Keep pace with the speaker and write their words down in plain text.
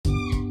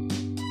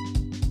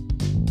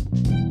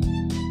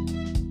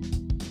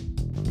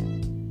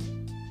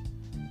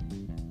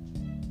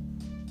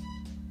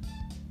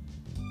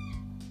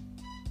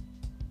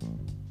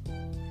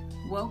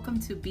Welcome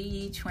to Be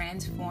Ye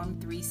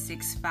Transformed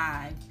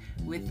 365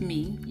 with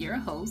me, your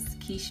host,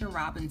 Keisha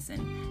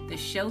Robinson, the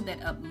show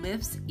that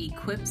uplifts,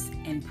 equips,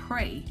 and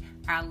pray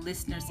our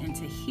listeners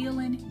into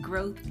healing,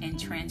 growth, and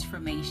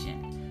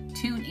transformation.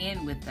 Tune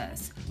in with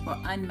us for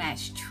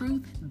unmatched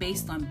truth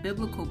based on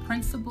biblical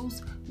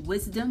principles,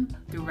 wisdom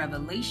through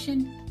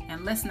revelation,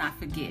 and let's not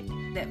forget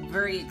that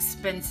very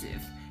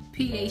expensive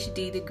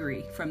PhD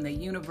degree from the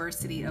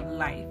University of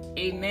Life.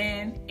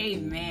 Amen.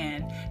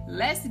 Amen.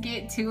 Let's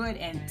get to it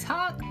and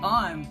talk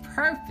on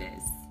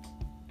purpose.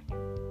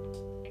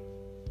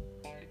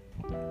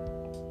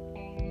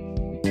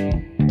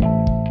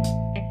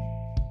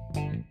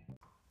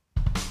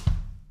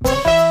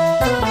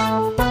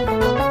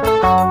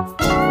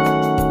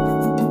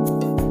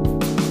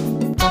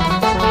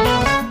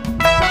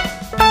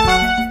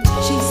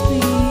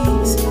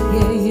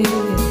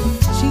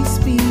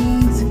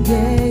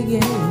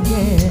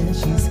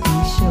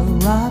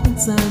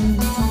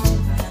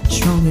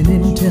 Strong and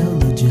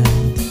intelligent,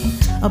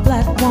 a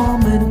black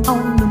woman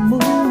on the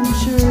move.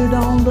 Sure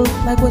don't look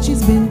like what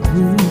she's been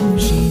through.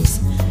 She's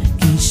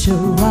Keisha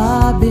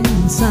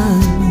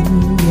Robinson,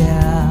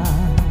 yeah.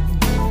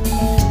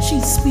 She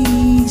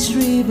speaks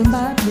driven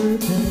by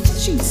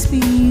purpose. She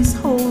speaks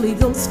Holy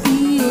Ghost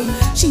feel.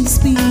 She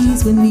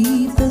speaks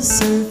beneath the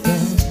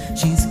surface.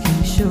 She's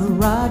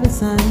Keisha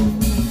Robinson,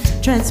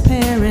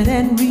 transparent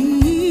and real.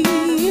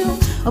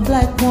 A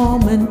black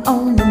woman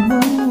on the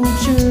move,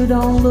 sure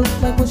don't look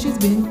like what she's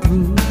been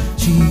through.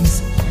 She's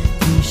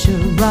Keisha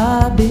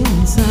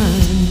Robinson,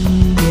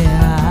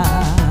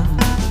 yeah.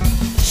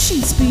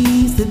 She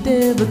speaks the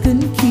devil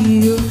couldn't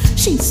kill.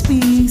 She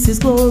speaks his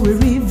glory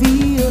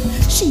revealed.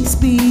 She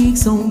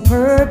speaks on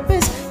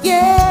purpose,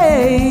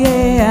 yeah.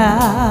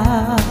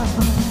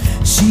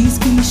 She's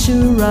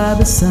Keisha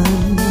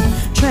Robinson,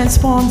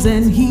 transforms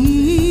and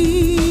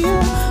heals.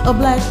 A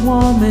black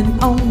woman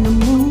on the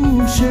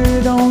move,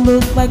 sure don't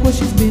look like what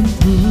she's been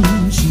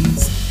through.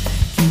 She's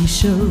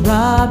Keisha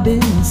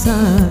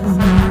Robinson,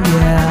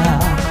 yeah.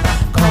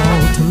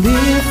 Called to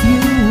lift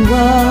you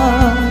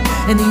up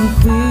and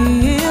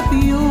equip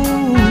you,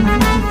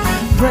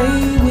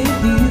 pray with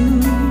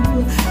you,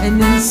 and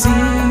then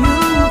see you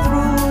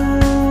through.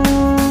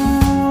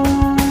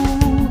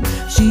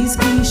 She's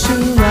Keisha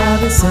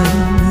Robinson,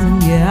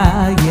 yeah.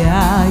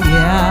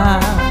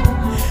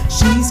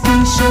 She's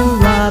Keisha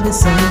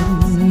Robinson,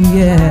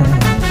 yeah.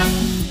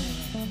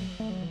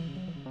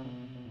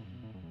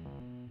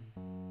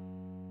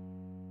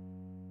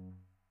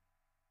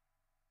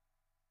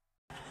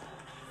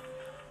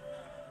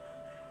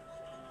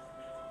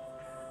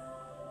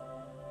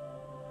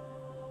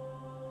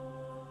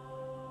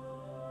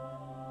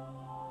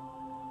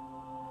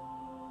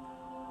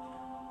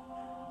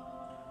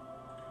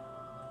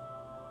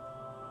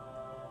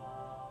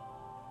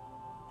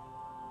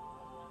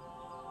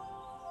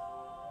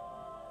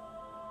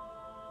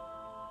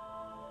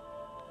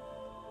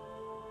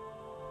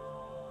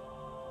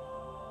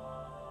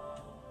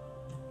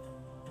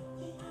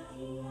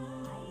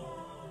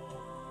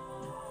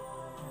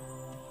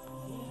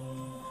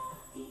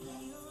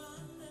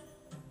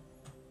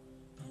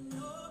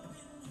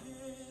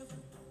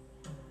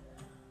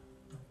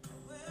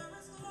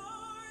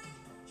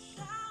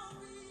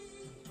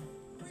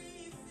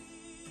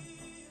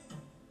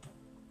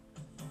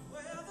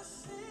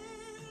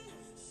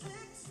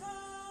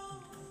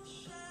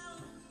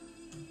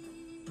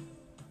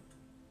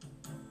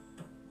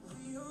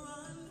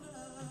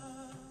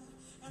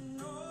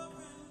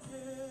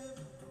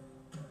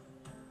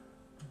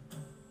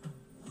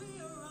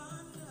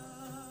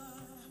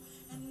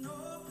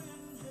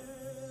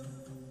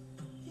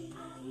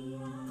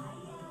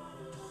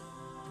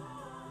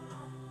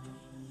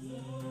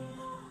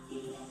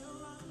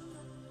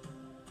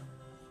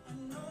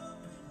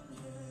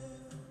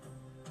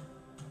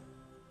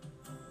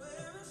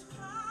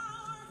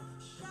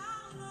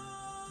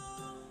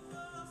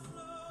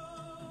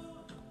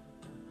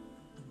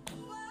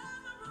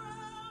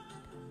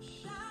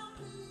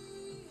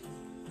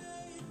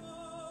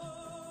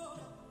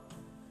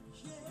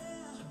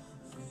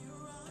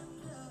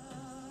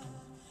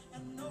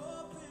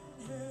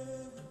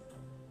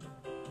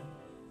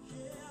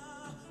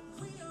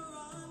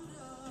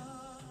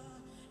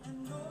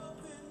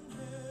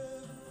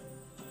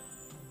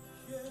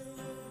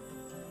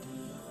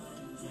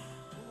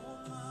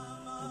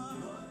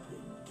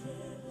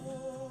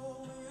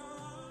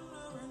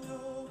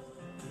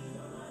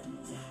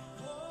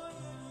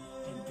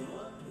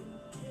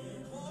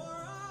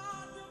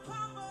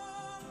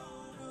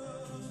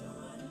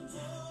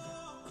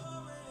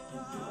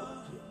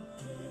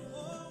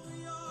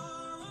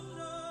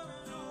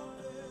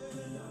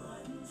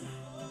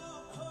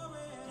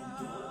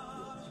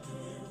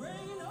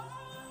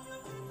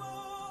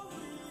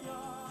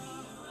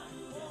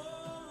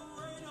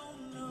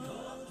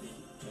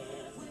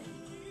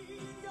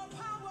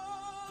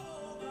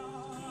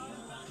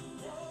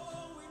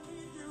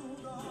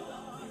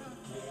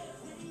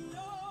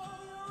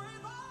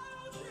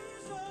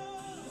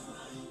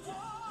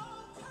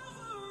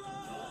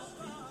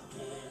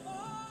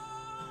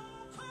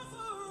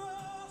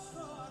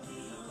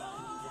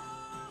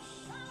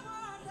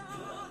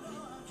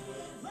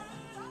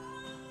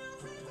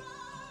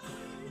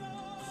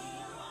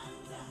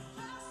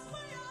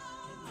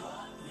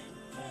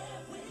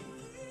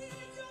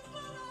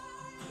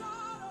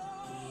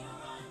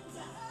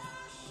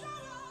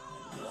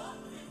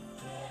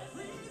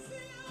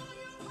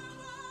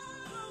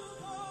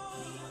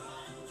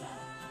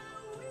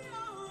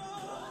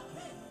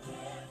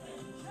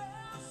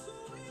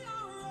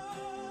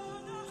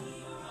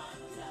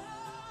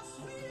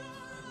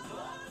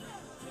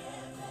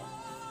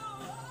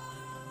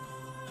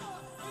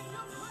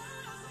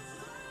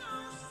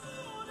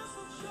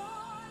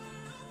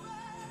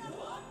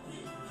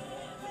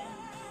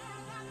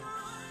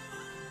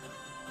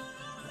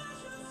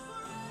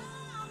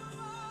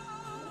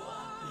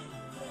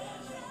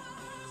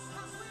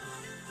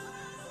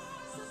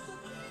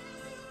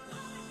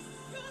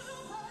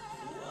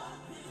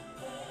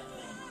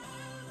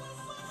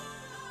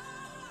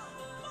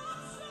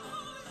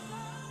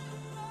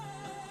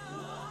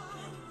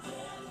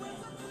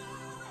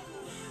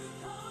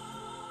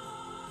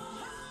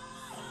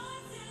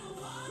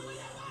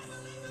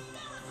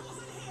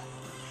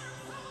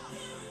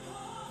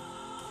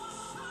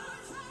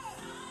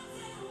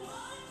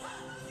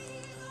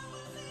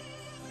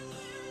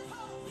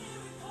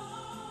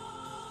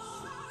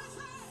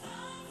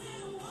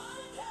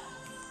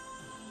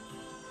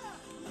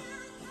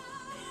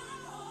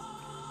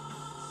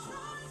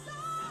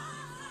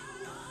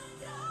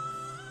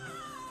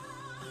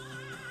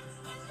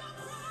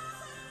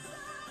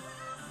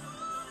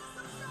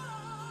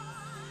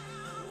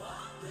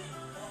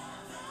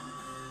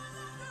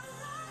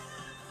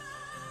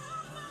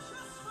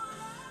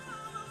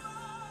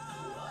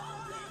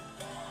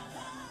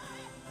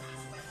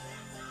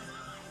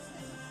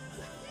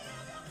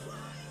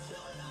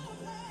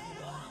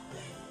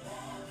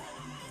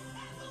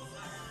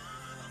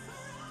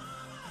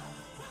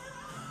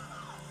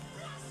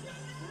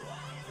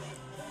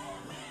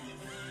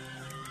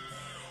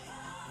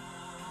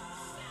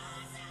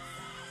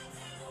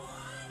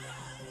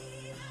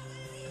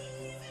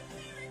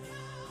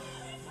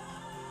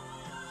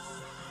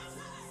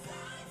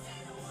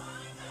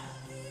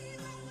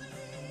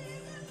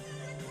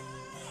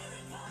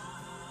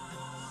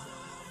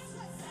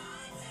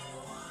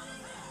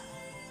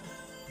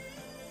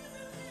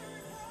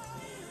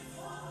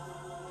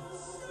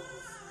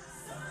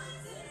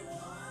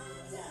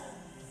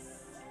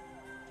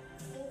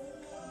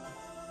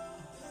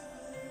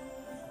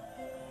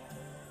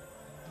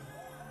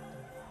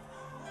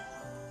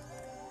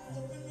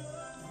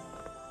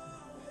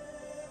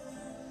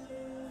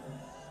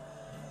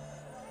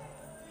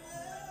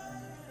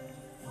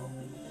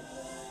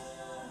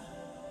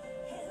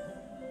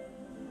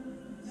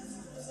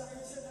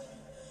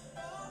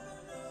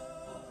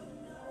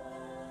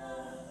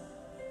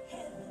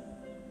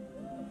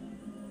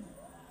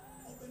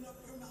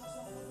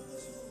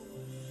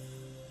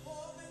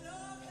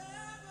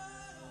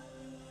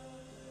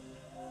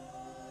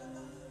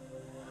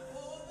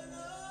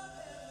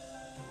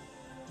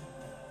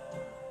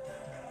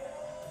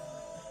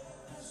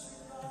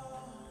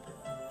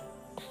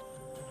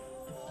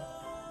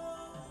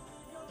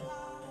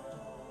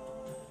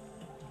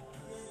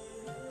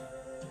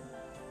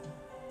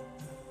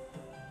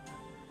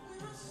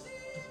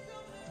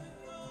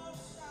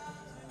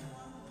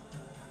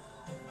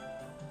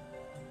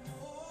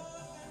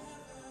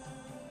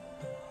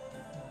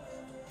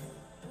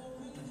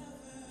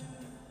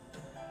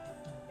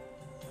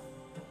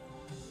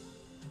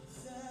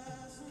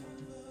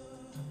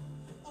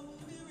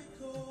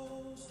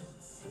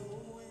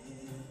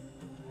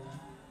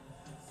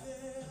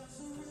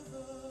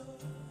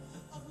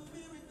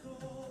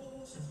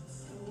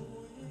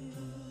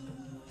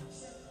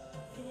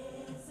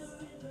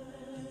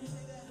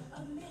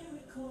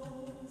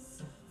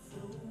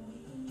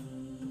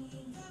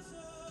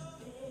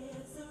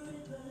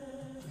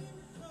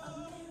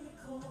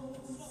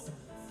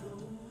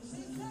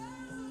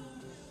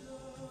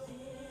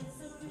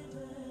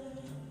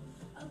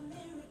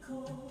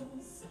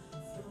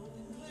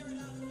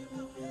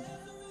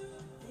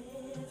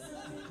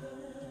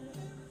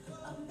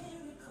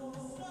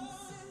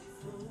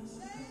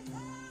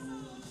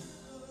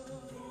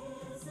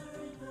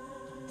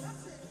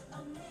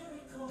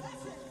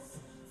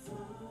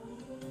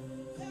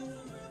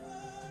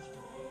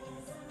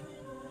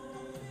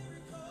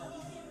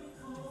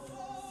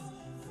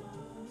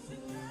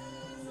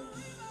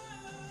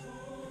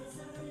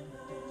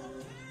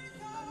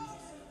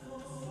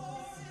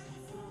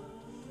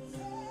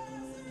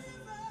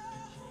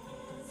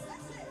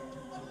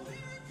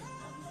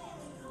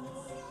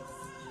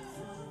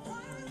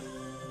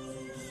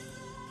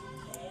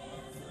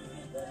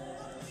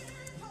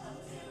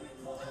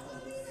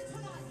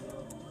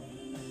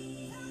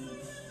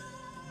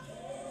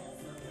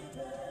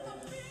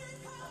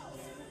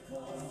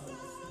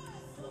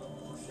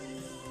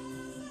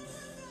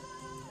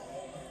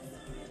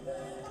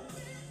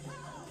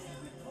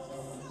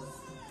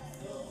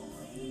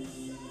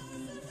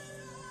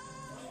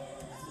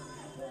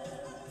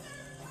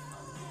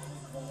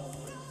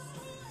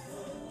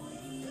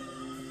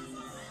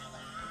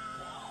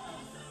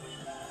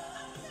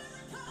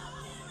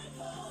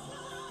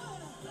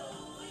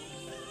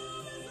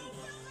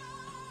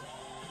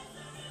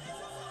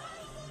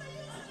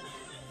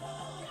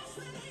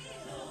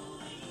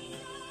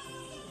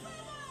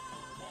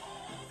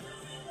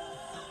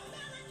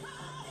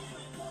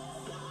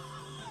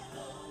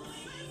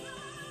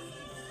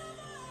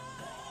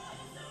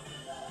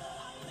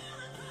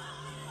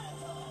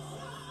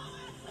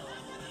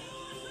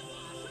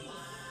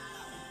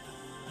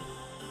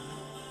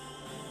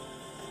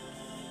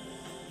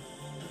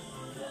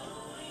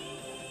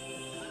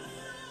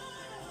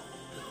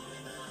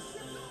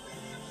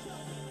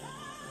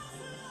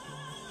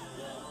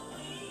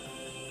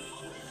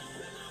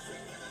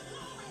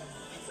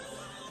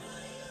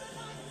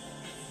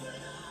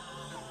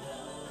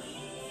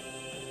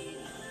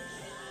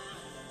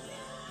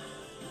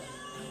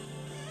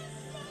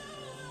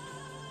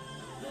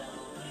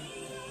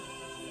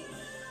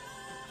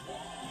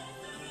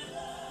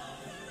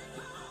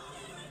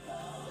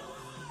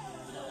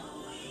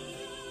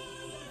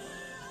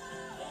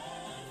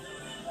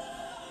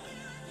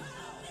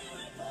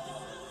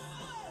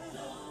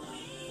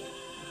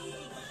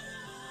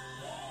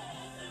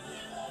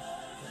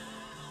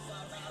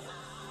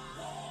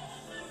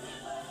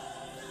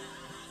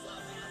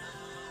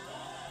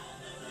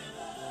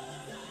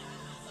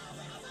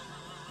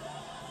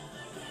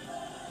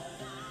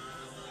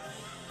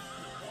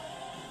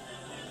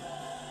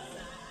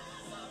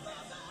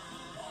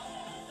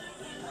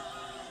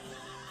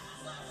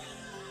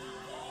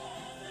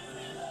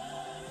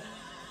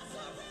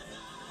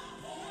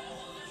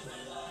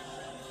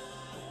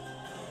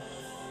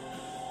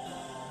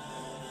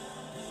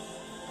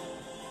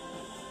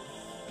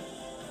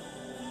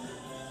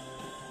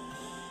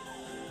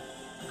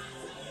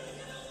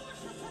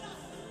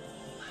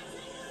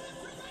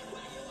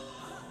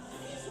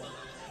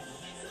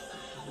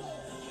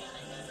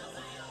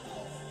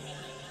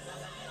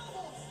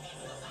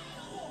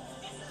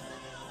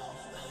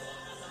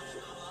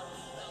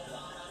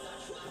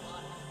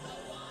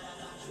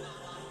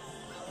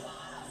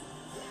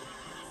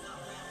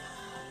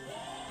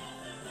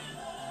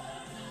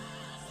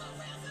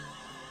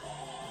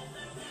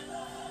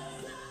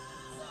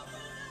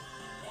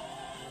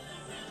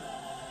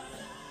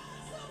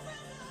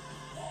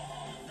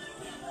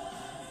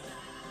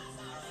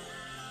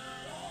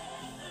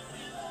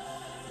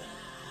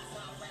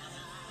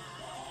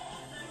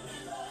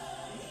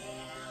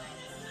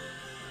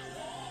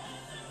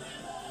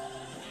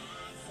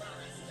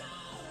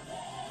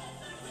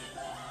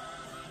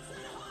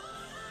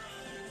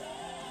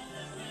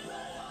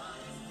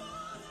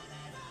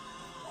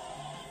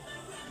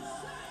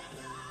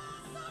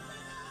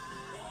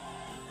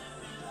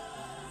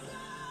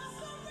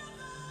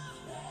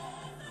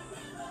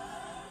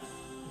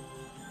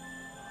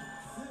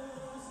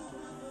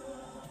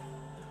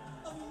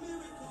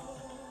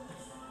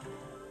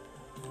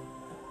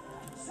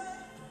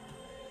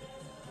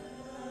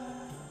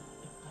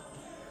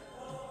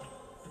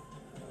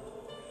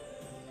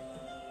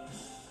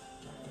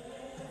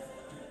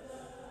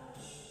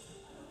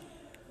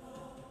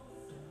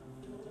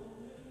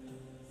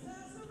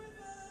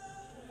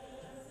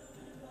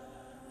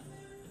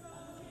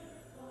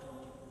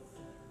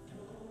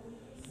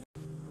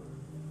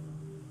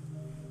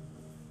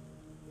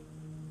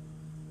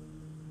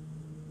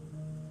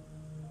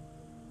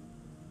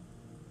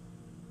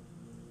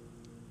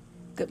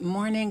 Good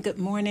morning, good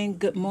morning,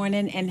 good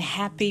morning, and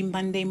happy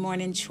Monday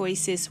Morning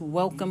Choices.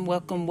 Welcome,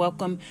 welcome,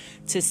 welcome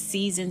to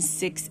Season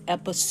 6,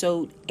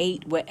 Episode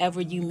 8,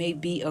 wherever you may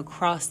be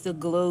across the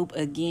globe.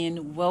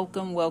 Again,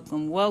 welcome,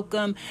 welcome,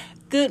 welcome.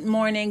 Good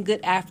morning, good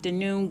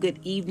afternoon, good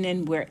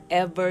evening,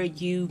 wherever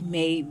you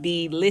may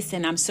be.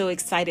 Listen, I'm so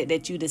excited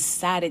that you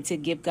decided to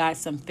give God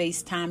some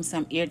face time,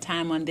 some ear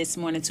time on this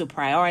morning to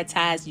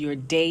prioritize your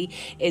day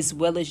as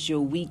well as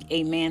your week.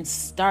 Amen.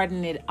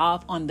 Starting it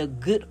off on the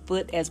good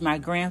foot, as my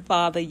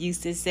grandfather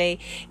used to say.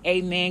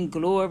 Amen.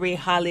 Glory.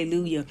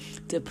 Hallelujah.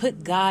 To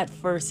put God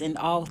first in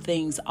all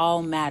things,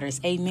 all matters.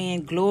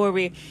 Amen.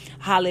 Glory.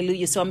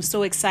 Hallelujah. So I'm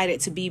so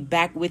excited to be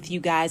back with you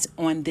guys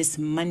on this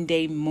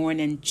Monday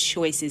Morning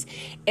Choices.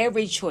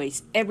 Every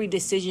choice, every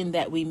decision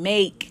that we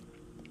make,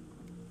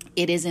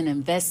 it is an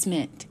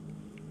investment.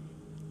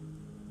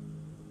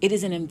 It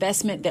is an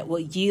investment that will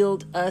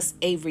yield us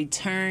a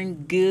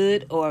return,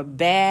 good or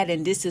bad.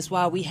 And this is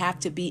why we have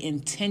to be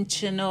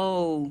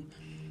intentional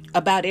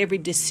about every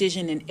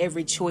decision and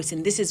every choice.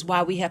 And this is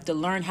why we have to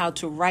learn how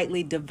to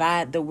rightly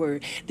divide the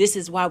word. This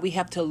is why we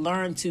have to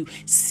learn to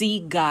see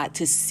God,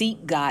 to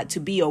seek God,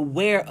 to be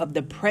aware of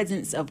the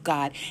presence of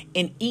God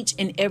in each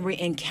and every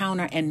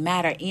encounter and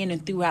matter in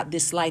and throughout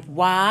this life.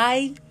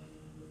 Why?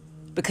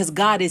 Because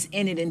God is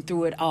in it and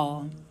through it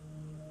all.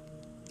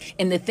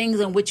 And the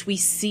things in which we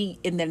see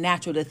in the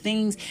natural, the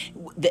things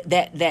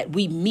that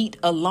we meet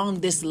along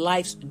this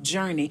life's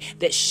journey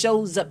that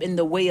shows up in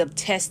the way of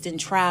tests and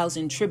trials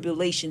and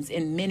tribulations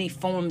in many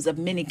forms of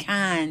many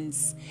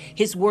kinds.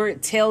 His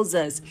word tells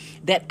us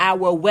that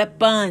our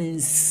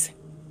weapons,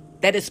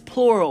 that is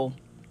plural,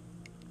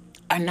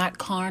 are not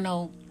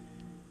carnal.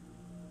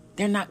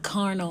 They're not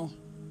carnal.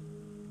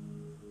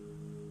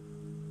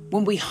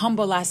 When we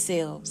humble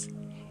ourselves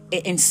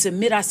and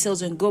submit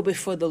ourselves and go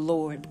before the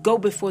Lord, go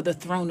before the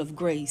throne of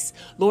grace.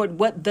 Lord,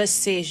 what thus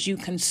says you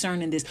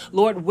concerning this?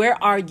 Lord, where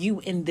are you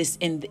in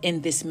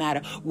this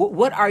matter?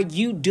 What are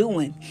you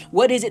doing?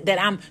 What is it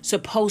that I'm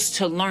supposed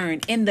to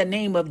learn in the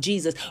name of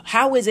Jesus?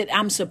 How is it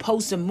I'm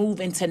supposed to move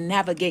and to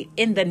navigate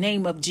in the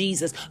name of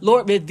Jesus?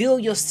 Lord, reveal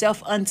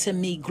yourself unto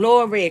me.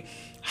 Glory.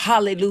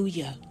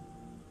 Hallelujah.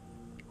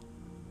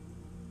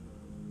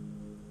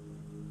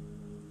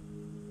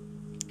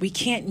 We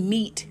can't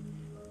meet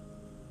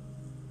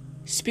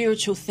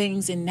spiritual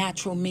things and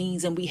natural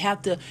means, and we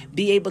have to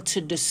be able to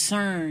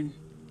discern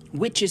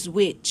which is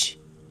which.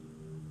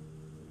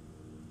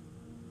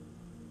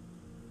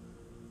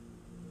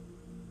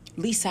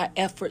 Least our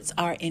efforts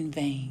are in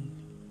vain.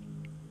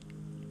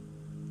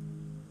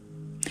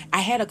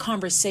 I had a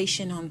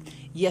conversation on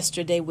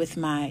yesterday with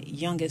my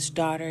youngest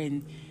daughter,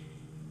 and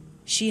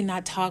she and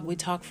I we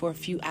talked for a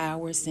few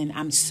hours, and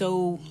I'm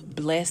so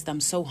blessed, I'm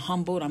so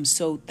humbled, I'm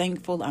so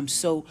thankful, I'm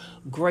so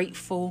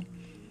grateful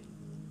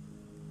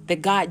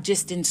that God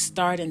just didn't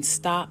start and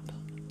stop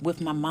with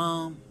my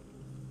mom.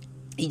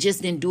 He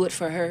just didn't do it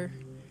for her.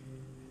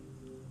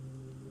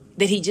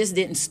 That he just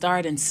didn't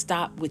start and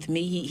stop with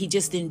me. He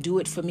just didn't do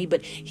it for me,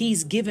 but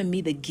he's given me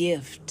the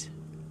gift.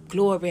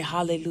 Glory,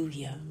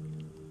 hallelujah.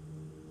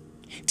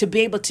 To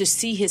be able to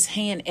see his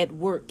hand at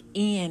work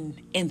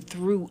in and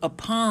through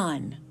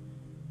upon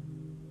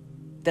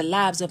the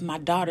lives of my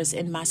daughters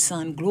and my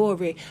son.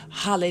 Glory,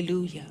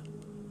 hallelujah.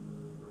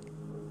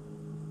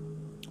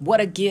 What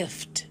a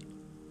gift.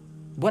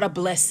 What a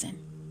blessing.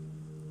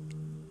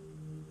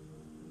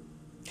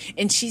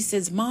 And she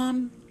says,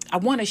 Mom, I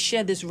want to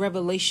share this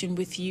revelation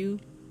with you.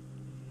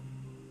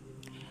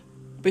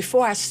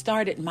 Before I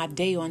started my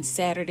day on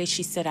Saturday,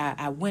 she said,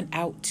 I went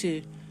out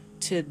to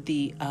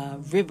the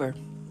river.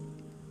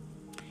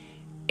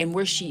 And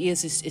where she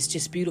is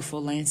just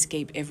beautiful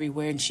landscape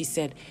everywhere. And she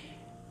said,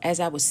 as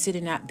I was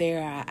sitting out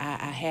there,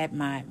 I had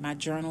my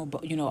journal,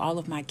 but all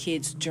of my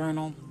kids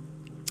journal.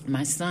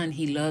 My son,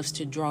 he loves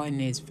to draw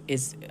and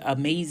is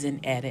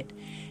amazing at it.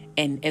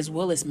 And as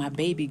well as my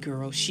baby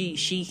girl,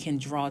 she can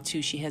draw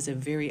too. She has a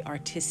very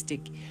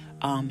artistic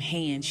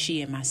hand,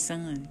 she and my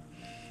son.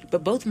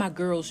 But both my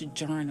girls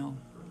journal.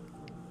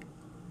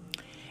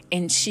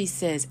 And she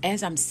says,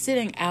 as I'm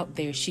sitting out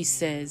there, she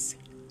says,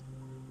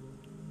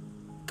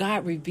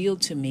 God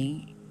revealed to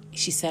me,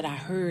 she said, I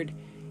heard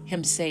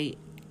him say,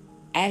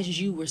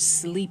 as you were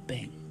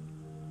sleeping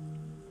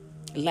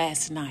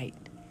last night,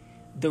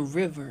 the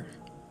river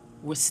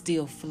was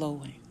still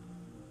flowing.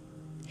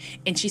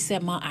 And she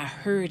said, Ma, I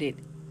heard it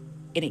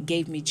and it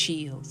gave me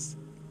chills.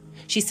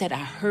 She said, I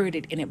heard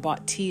it and it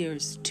brought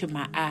tears to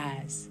my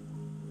eyes.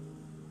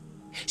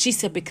 She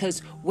said, because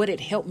what it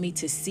helped me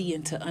to see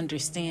and to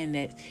understand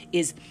that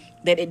is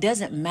that it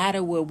doesn't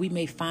matter where we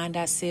may find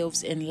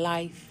ourselves in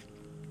life.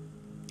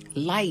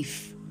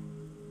 Life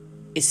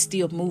is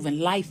still moving.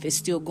 Life is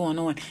still going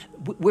on.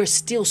 We're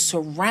still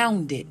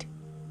surrounded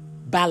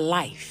by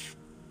life.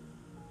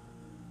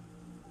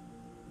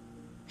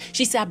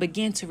 She said, I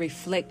began to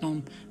reflect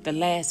on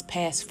the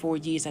past 4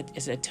 years.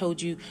 As I told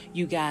you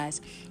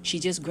guys, she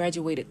just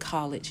graduated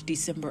college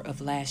December of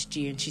last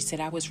year. And she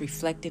said, I was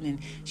reflecting, and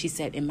she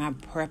said, in my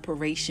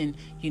preparation,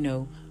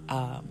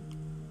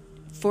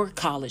 for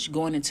college,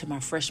 going into my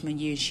freshman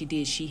year,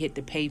 she hit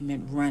the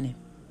pavement running,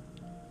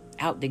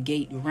 out the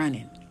gate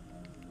running,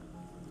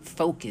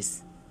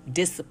 focus,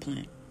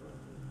 discipline,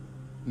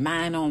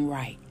 mind on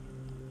right,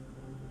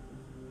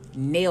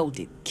 nailed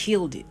it,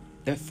 killed it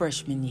the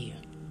freshman year.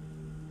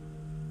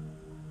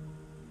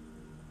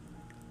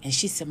 And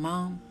she said,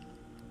 Mom,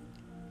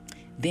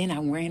 then I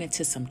ran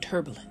into some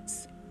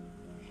turbulence.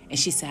 And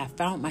she said, I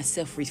found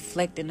myself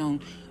reflecting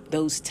on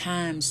those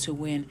times to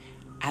when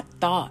I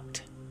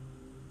thought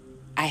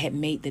I had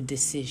made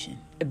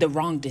the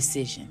wrong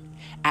decision.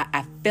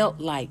 I felt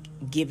like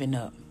giving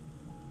up.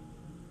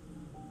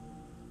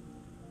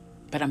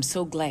 But I'm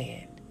so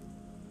glad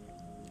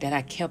that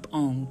I kept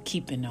on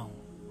keeping on.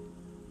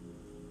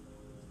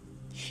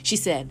 She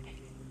said,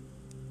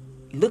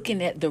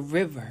 looking at the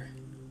river,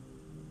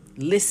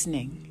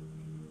 listening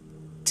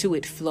to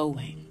it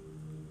flowing,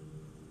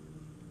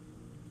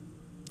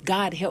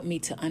 God helped me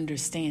to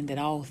understand that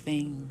all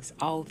things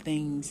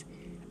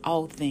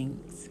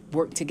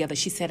work together.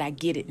 She said, I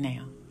get it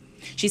now.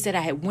 She said,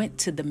 I had went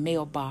to the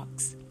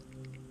mailbox,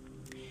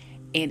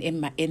 and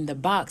in the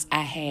box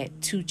I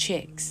had 2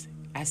 checks.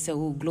 I said,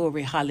 oh,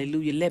 glory,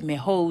 hallelujah, let me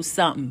hold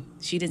something.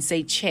 She didn't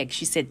say check.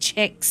 She said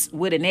checks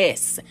with an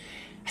S.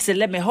 I said,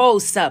 let me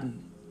hold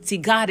something. See,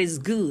 God is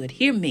good.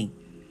 Hear me.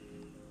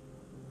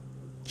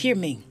 Hear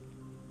me.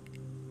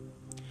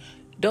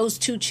 Those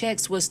 2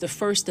 checks was the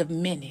first of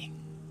many.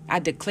 I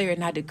declare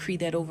and I decree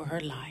that over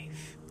her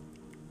life.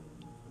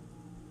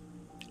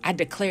 I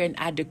declare and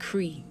I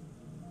decree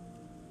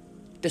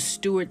the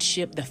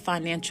stewardship, the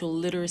financial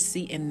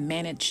literacy and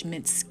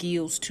management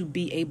skills to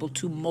be able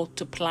to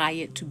multiply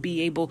it, to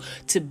be able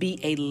to be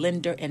a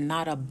lender and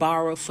not a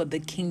borrower for the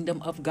kingdom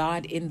of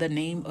God in the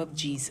name of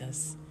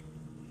Jesus.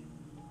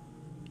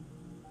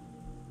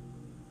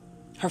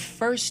 Her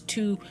first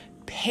 2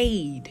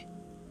 paid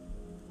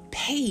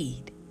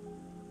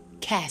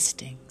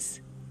castings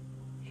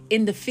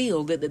in the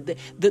field.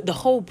 The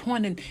whole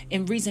point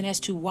and reason as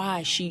to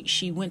why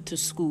she went to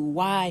school,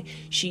 why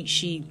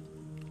she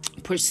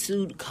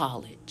pursued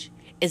college,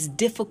 as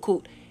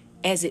difficult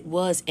as it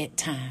was at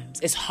times,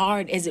 as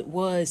hard as it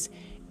was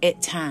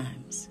at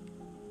times,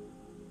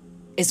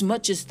 as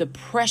much as the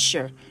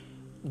pressure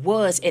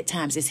was at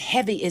times, as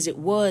heavy as it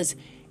was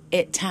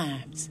at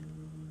times.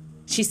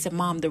 She said,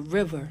 Mom, the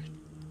river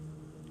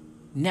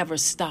never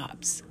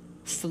stops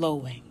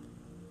flowing.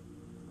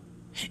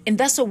 And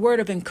that's a word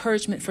of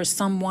encouragement for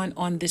someone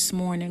on this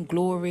morning.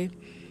 Glory,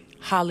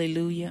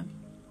 hallelujah.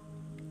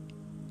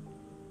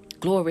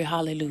 Glory,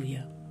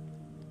 hallelujah.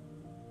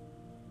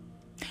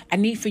 I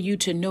need for you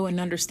to know and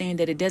understand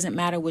that it doesn't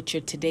matter what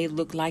your today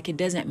looked like. It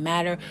doesn't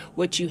matter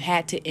what you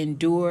had to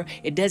endure.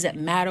 It doesn't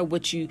matter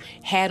what you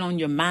had on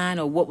your mind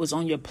or what was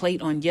on your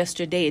plate on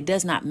yesterday. It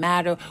does not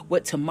matter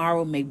what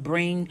tomorrow may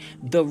bring.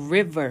 The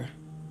river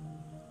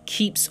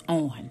keeps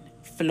on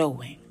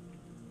flowing.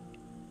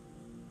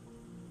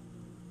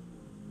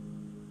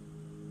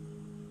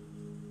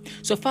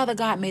 So, Father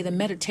God, may the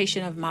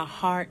meditation of my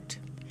heart,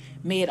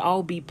 may it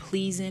all be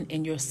pleasing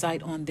in your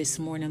sight on this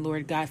morning,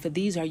 Lord God, for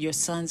these are your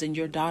sons and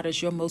your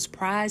daughters, your most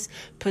prized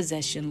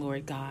possession,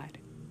 Lord God.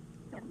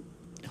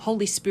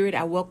 Holy Spirit,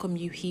 I welcome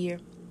you here.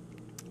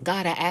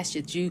 God, I ask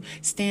that you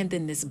stand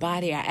in this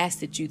body. I ask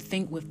that you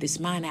think with this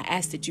mind. I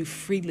ask that you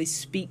freely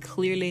speak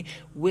clearly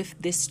with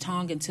this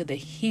tongue into the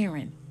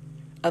hearing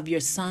of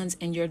your sons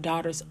and your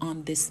daughters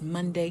on this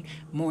Monday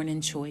morning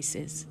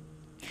choices.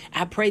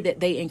 I pray that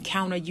they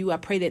encounter you. I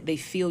pray that they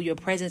feel your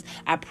presence.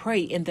 I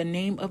pray in the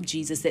name of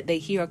Jesus that they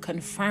hear a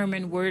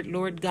confirming word,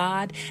 Lord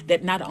God,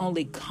 that not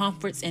only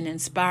comforts and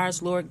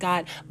inspires, Lord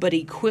God, but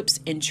equips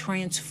and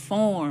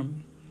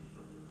transforms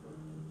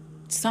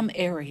some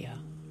area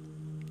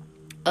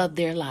of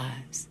their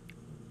lives.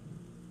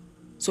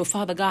 So,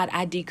 Father God,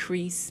 I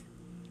decrease,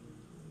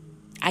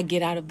 I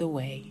get out of the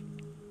way,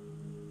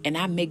 and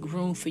I make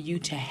room for you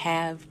to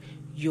have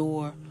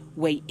your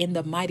way in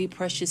the mighty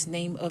precious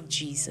name of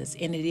Jesus.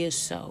 And it is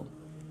so.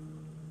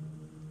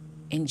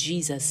 In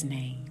Jesus'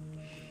 name,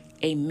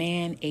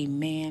 amen,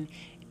 amen,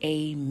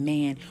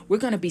 amen. We're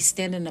going to be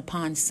standing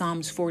upon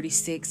Psalms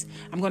 46.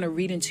 I'm going to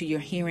read into your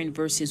hearing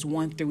verses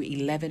 1 through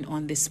 11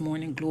 on this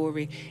morning.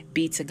 Glory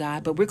be to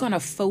God. But we're going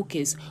to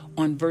focus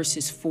on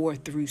verses 4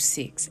 through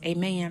 6.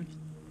 Amen.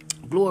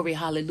 Glory,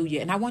 hallelujah.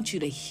 And I want you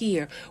to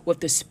hear what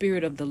the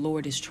Spirit of the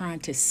Lord is trying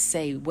to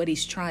say, what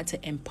he's trying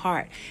to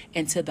impart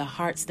into the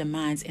hearts, the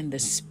minds, and the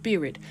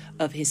spirit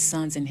of his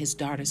sons and his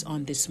daughters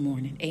on this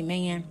morning.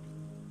 Amen.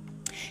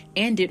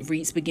 And it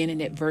reads,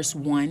 beginning at verse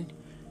 1,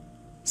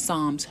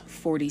 Psalms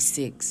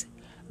 46.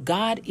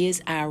 God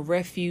is our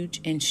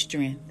refuge and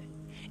strength,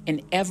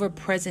 an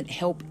ever-present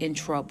help in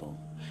trouble.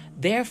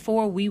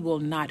 Therefore we will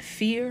not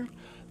fear,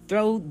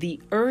 though the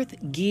earth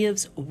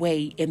gives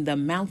way and the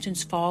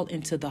mountains fall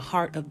into the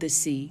heart of the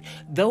sea,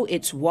 though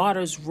its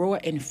waters roar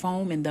and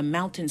foam and the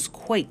mountains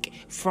quake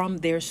from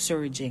their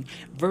surging.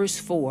 Verse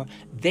 4,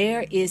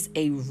 there is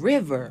a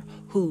river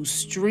whose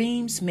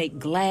streams make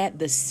glad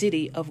the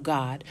city of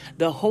God,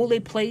 the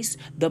holy place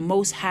the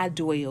Most High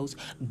dwells.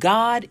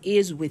 God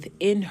is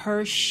within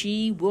her,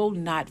 she will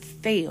not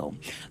fail.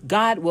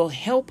 God will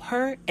help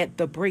her at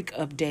the break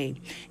of day.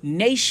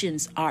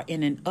 Nations are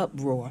in an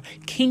uproar,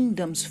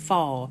 kingdoms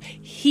fall.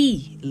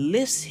 He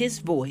lifts his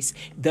voice,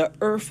 the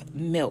earth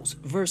melts.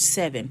 Verse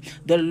 7,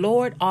 the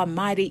Lord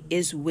Almighty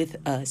is with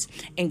us,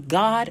 and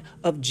God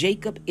of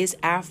Jacob is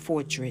our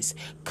fortress.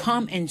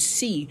 Come and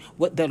see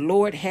what the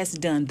Lord has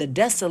done.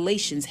 The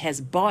desolations has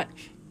brought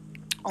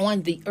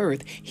on the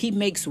earth. He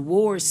makes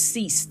wars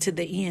cease to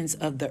the ends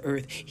of the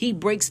earth. He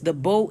breaks the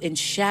bow and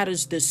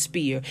shatters the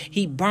spear.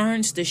 He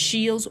burns the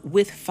shields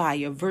with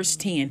fire. Verse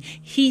 10,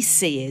 he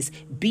says,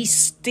 be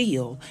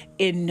still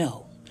and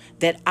know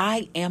that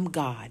I am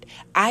God.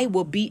 I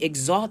will be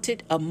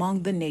exalted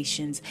among the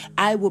nations.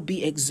 I will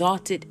be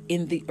exalted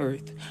in the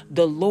earth.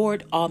 The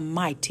Lord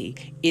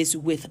Almighty is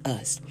with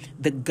us.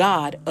 The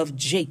God of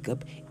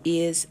Jacob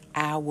is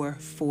our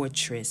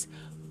fortress.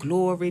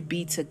 Glory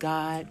be to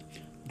God.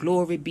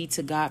 Glory be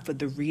to God for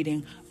the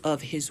reading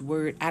of his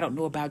word. I don't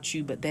know about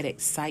you, but that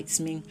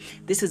excites me.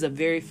 This is a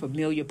very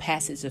familiar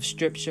passage of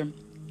scripture.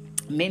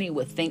 Many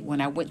would think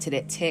when I went to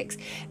that text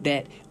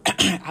that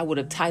I would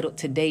have titled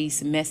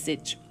today's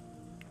message,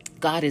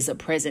 God is a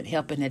present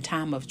help in a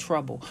time of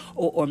trouble.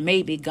 Or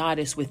maybe God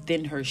is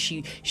within her.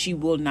 She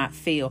will not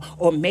fail.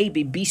 Or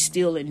maybe be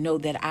still and know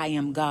that I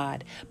am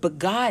God. But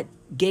God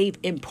gave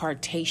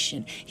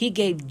impartation. He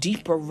gave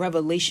deeper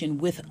revelation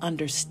with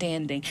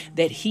understanding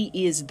that he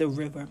is the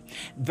river.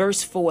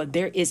 Verse 4,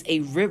 there is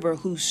a river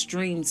whose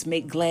streams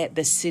make glad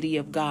the city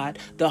of God,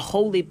 the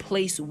holy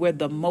place where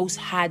the Most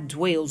High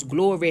dwells.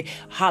 Glory,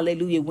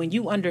 hallelujah. When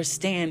you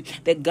understand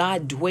that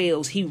God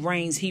dwells, he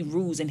reigns, he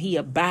rules, and he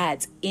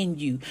abides in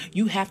you,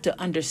 you have to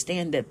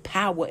understand the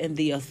power and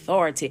the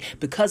authority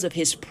because of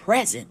his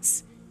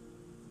presence.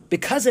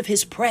 Because of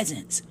his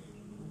presence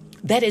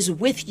that is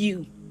with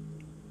you.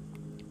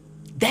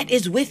 That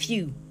is with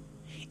you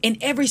in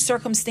every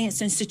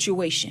circumstance and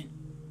situation.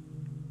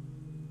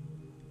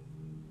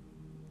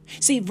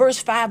 See, verse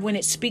 5, when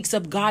it speaks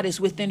of God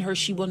is within her,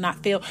 she will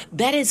not fail.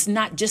 That is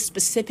not just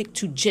specific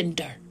to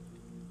gender.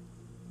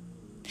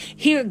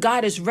 Here,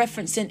 God is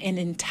referencing an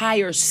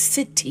entire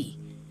city.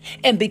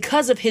 And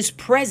because of his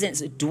presence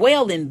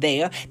dwelling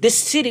there, the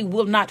city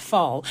will not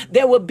fall.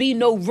 There will be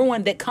no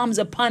ruin that comes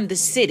upon the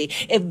city.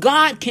 If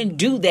God can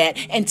do that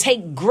and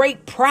take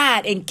great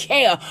pride and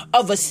care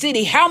of a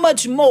city, how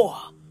much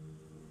more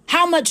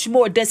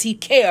does he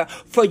care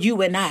for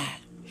you and I?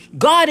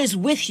 God is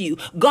with you.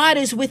 God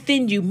is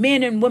within you,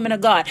 men and women of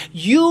God.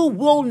 You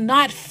will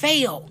not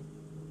fail.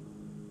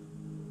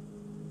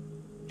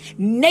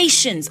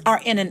 Nations are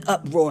in an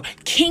uproar.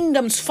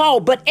 Kingdoms fall,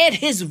 but at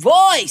his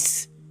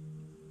voice,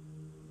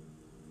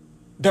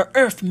 the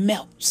earth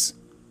melts.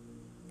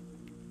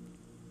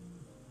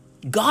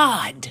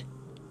 God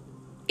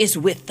is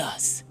with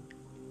us.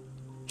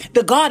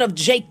 The God of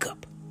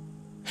Jacob,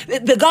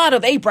 the God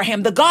of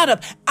Abraham, the God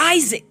of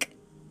Isaac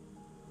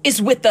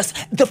is with us.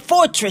 The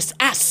fortress,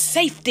 our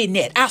safety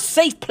net, our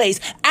safe place,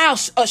 our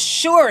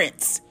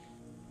assurance,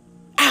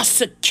 our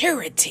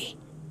security.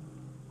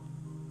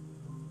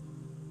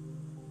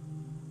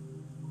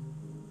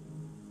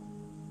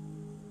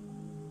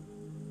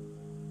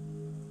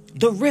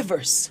 The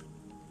rivers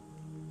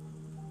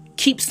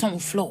keeps on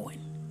flowing.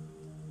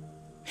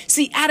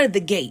 See, out of the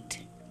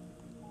gate,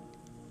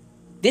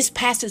 this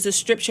passage of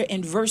scripture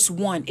in verse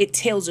 1, it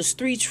tells us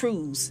three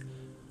truths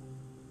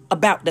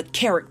about the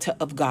character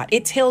of God.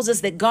 It tells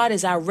us that God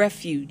is our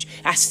refuge,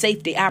 our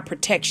safety, our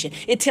protection.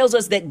 It tells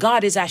us that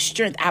God is our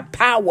strength, our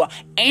power,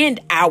 and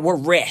our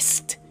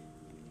rest.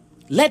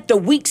 Let the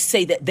weak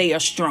say that they are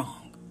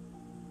strong.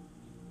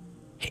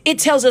 It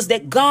tells us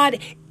that God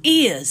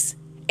is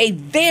a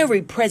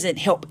very present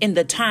help in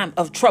the time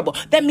of trouble.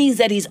 That means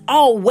that he's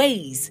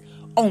always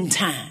on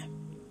time.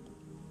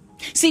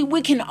 See,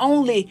 we can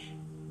only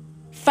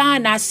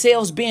find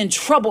ourselves being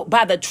troubled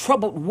by the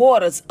troubled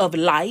waters of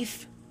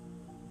life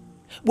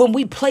when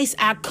we place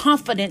our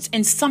confidence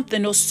in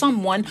something or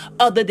someone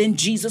other than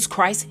Jesus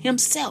Christ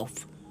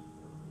himself.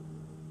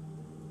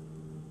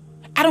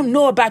 I don't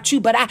know about you,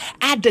 but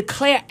I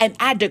declare and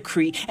I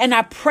decree, and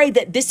I pray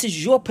that this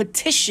is your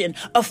petition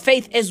of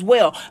faith as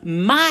well.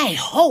 My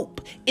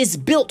hope is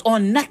built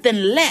on nothing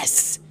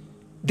less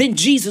than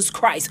Jesus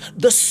Christ,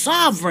 the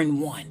sovereign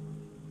one.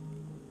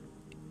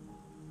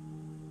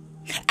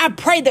 I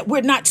pray that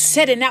we're not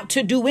setting out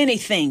to do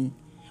anything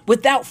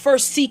without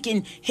first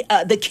seeking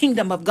the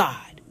kingdom of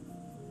God.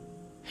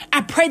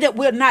 I pray that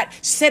we're not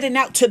setting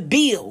out to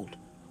build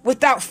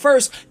without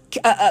first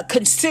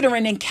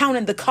considering and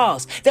counting the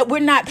cost, that we're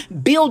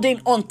not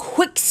building on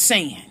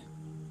quicksand,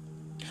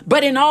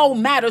 but in all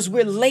matters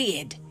we're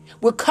led,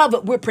 we're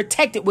covered, we're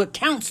protected, we're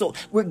counseled,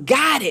 we're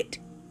guided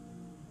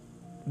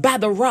by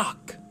the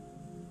rock,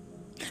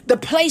 the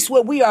place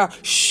where we are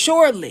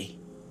surely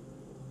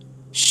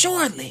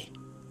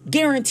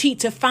guaranteed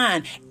to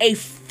find a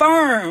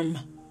firm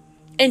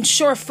and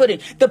sure footing,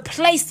 the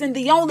place and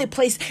the only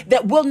place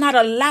that will not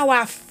allow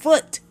our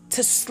foot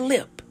to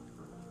slip,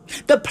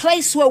 the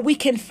place where we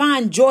can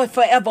find joy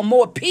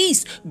forevermore,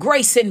 peace,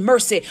 grace, and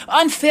mercy,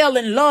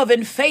 unfailing love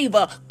and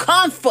favor,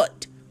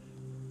 comfort,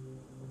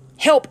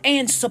 help,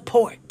 and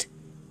support.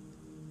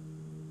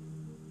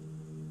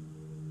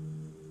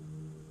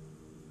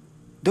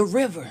 The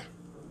river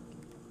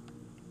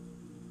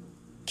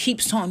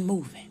keeps on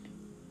moving.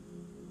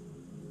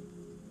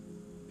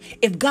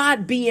 If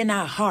God be in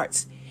our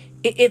hearts,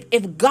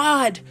 if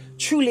God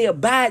truly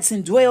abides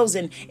and dwells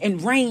and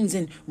reigns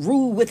and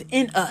rule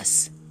within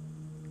us,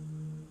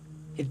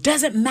 it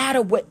doesn't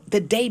matter what the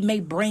day may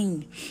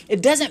bring.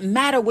 It doesn't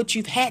matter what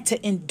you've had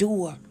to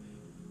endure.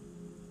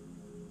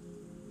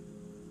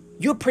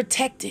 You're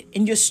protected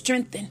and you're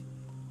strengthened.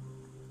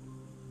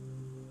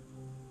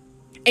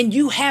 And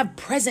you have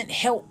present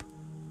help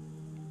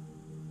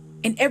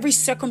in every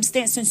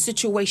circumstance and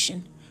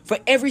situation for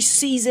every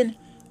season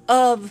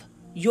of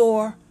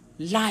your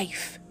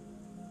life.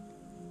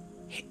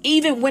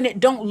 Even when it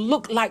don't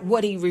look like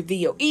what he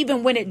revealed,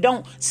 even when it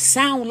don't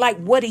sound like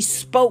what he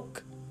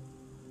spoke,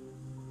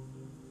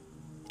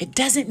 it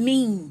doesn't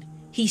mean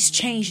he's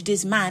changed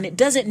his mind. It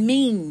doesn't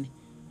mean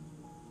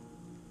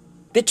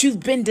that you've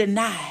been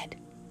denied.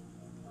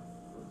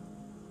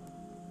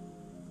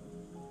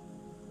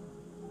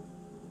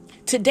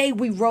 Today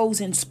we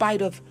rose in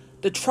spite of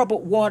the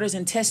troubled waters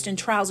and tests and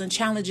trials and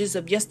challenges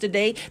of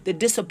yesterday, the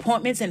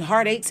disappointments and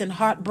heartaches and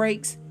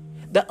heartbreaks,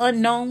 the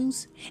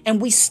unknowns,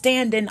 and we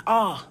stand in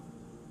awe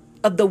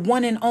of the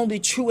one and only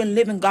true and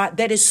living God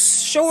that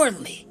is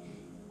surely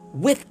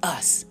with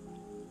us,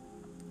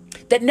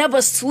 that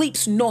never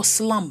sleeps nor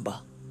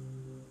slumber.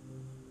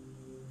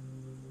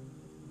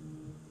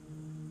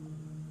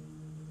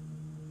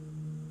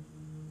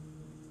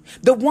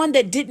 The one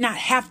that did not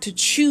have to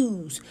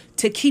choose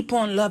to keep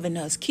on loving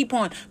us, keep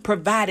on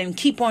providing,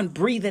 keep on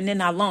breathing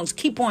in our lungs,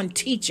 keep on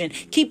teaching,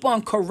 keep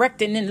on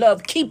correcting in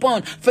love, keep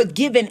on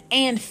forgiving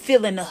and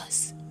filling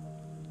us.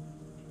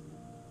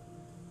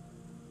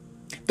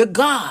 The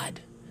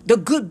God, the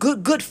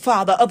good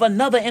Father of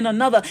another and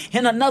another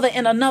and another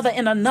and another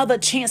and another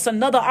chance,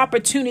 another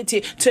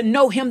opportunity to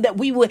know him, that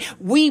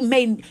we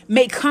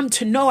may come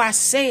to know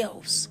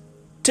ourselves,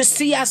 to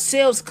see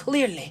ourselves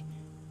clearly.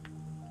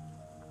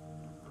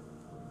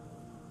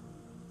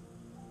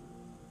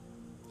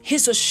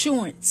 His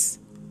assurance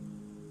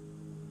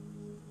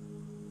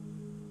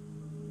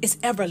is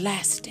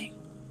everlasting.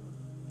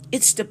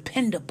 It's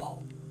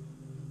dependable.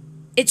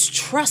 It's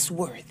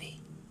trustworthy.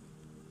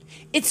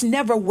 It's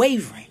never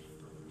wavering.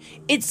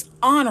 It's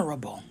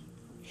honorable.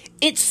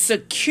 It's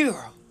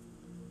secure.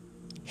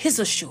 His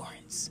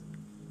assurance.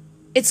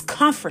 It's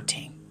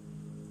comforting.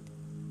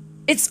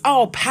 It's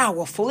all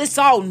powerful. It's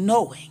all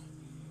knowing.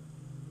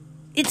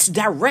 It's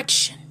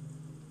direction.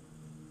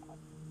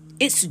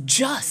 It's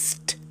just.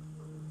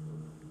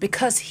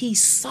 Because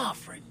he's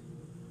sovereign.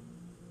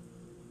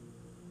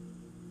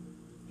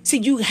 See,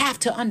 you have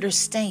to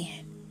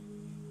understand.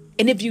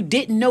 And if you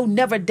didn't know,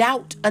 never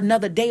doubt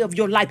another day of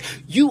your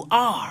life. You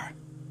are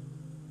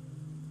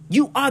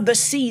the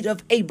seed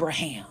of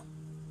Abraham.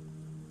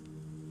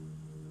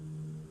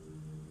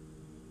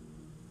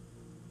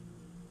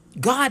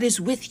 God is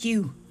with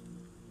you.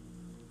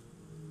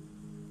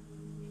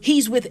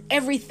 He's with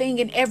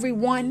everything and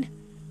everyone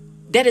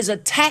that is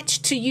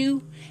attached to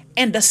you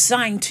and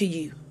assigned to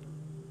you.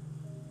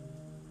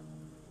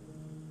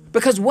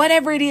 Because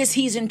whatever it is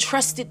he's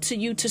entrusted to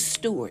you to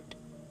steward,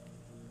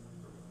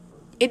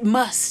 it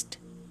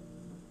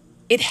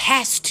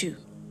has to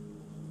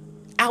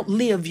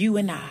outlive you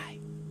and I.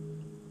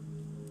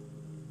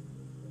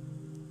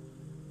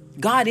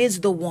 God is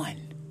the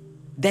one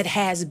that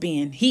has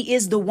been. He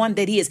is the one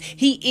that is.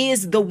 He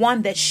is the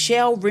one that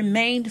shall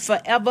remain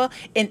forever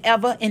and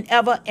ever and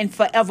ever and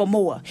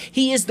forevermore.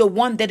 He is the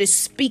one that is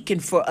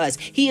speaking for us.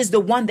 He is the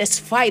one that's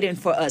fighting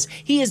for us.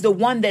 He is the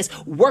one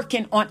that's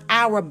working on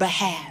our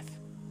behalf.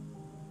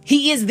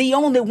 He is the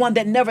only one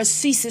that never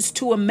ceases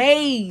to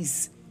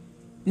amaze,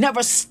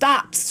 never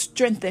stops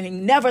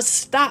strengthening, never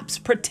stops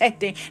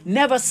protecting,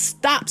 never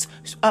stops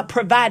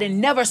providing,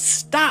 never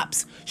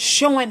stops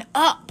showing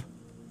up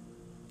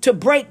to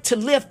break, to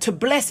lift, to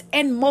bless,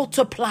 and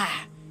multiply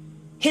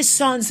his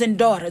sons and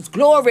daughters.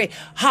 Glory,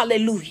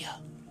 hallelujah.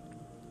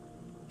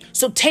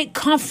 So take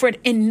comfort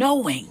in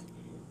knowing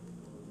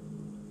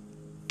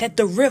that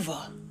the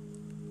river,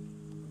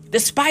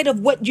 despite of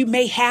what you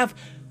may have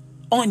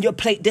on your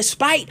plate,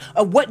 despite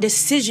of what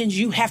decisions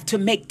you have to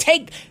make,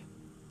 take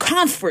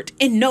comfort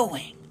in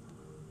knowing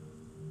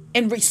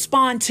and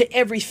respond to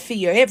every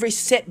fear, every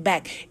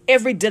setback,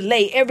 every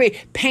delay, every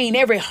pain,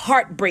 every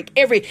heartbreak,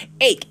 every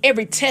ache,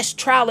 every test,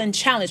 trial, and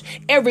challenge,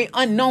 every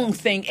unknown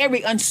thing,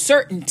 every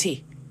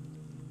uncertainty,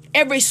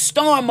 every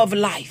storm of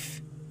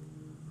life.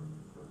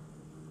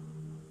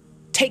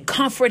 Take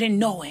comfort in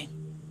knowing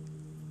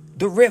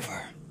the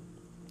river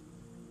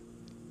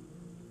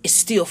is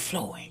still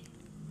flowing.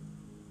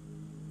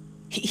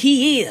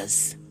 He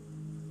is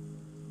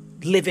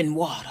living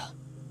water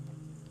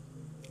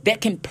that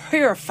can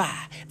purify,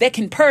 that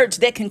can purge,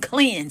 that can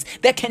cleanse,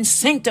 that can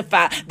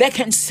sanctify, that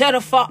can set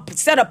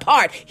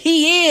apart.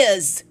 He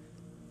is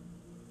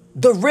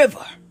the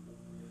river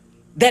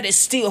that is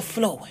still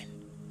flowing.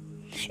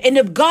 And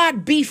if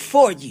God be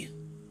for you,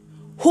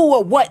 who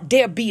or what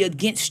dare be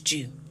against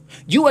you?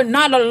 You are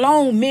not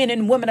alone, men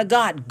and women of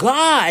God.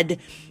 God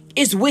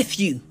is with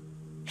you.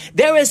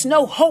 There is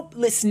no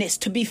hopelessness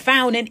to be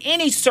found in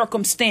any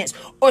circumstance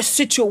or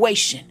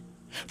situation.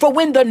 For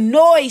when the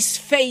noise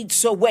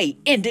fades away,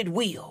 and it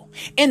will,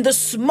 and the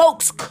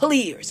smoke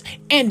clears,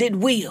 and it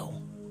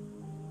will,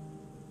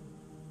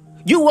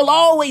 you will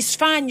always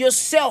find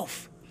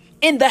yourself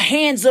in the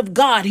hands of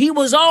God. He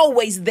was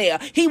always there.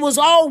 He was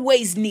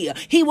always near.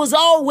 He was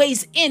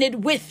always in it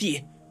with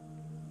you.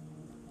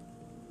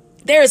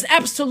 There is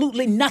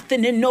absolutely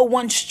nothing and no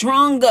one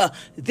stronger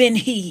than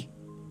he.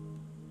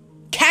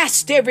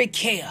 Cast every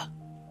care,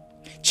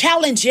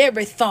 challenge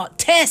every thought,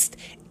 test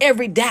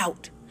every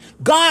doubt.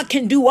 God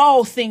can do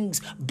all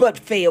things but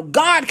fail.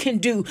 God can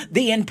do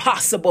the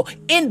impossible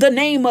in the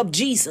name of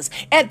Jesus.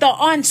 At the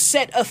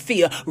onset of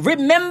fear,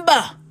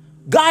 remember,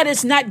 God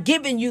has not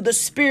given you the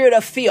spirit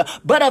of fear,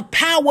 but of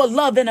power,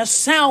 love, and a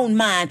sound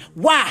mind.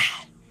 Why?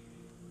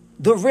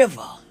 The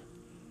river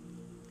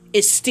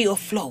is still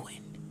flowing.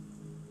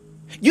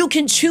 You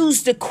can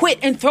choose to quit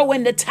and throw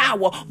in the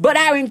towel, but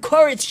I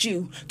encourage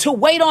you to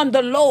wait on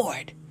the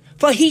Lord,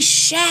 for he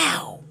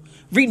shall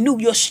renew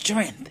your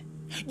strength.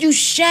 You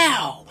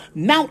shall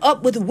mount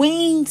up with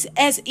wings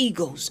as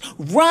eagles.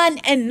 Run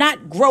and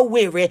not grow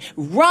weary.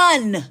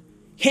 Run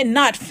and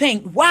not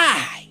faint.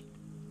 Why?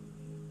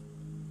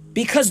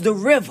 Because the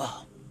river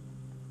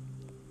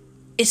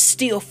is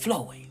still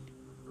flowing.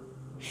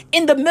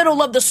 In the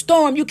middle of the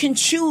storm, you can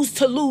choose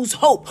to lose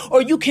hope,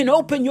 or you can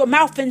open your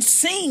mouth and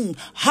sing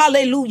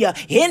hallelujah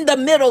in the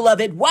middle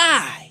of it.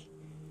 Why?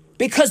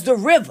 Because the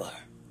river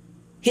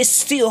is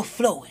still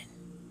flowing.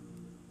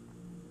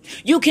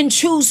 You can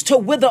choose to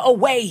wither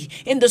away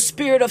in the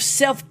spirit of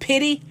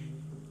self-pity,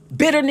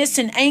 bitterness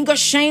and anger,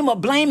 shame or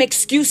blame,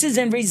 excuses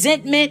and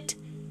resentment,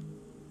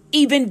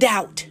 even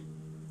doubt.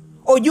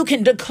 Or you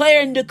can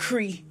declare and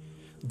decree,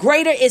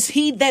 greater is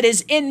he that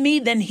is in me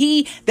than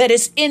he that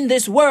is in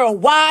this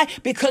world. Why?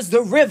 Because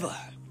the river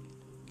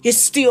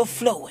is still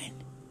flowing.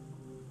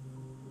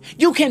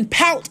 You can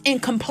pout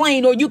and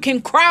complain, or you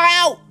can cry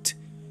out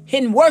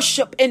in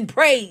worship and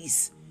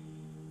praise,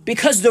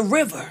 because the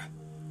river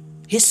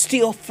is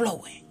still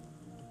flowing.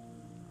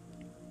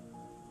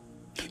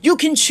 You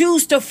can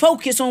choose to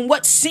focus on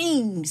what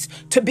seems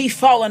to be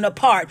falling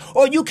apart,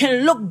 or you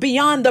can look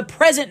beyond the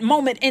present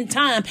moment in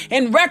time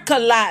and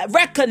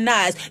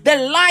recognize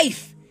that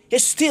life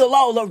is still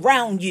all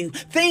around you.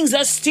 Things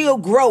are still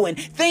growing.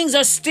 Things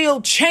are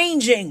still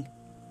changing.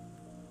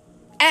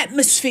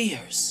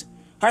 Atmospheres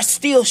are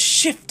still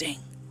shifting,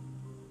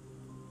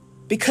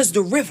 because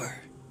the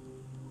river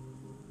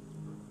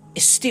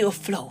is still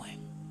flowing.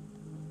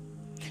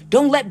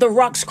 Don't let the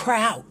rocks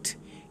cry out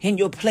in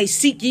your place.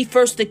 Seek ye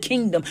first the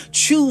kingdom.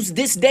 Choose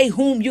this day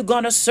whom you're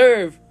going to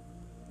serve.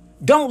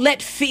 Don't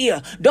let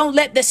fear, don't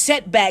let the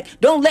setback,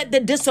 don't let the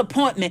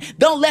disappointment,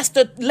 don't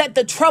let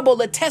the trouble,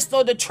 the test,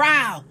 or the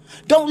trial,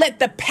 don't let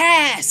the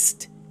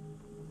past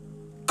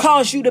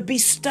cause you to be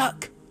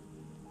stuck,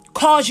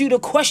 cause you to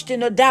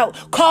question or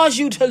doubt, cause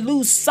you to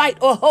lose sight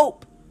or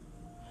hope.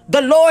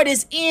 The Lord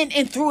is in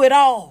and through it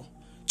all.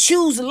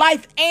 Choose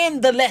life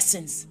and the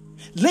lessons.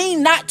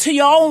 Lean not to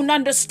your own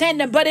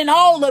understanding, but in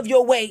all of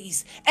your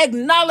ways,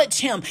 acknowledge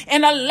him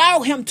and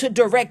allow him to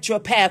direct your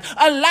path.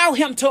 Allow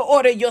him to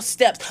order your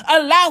steps.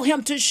 Allow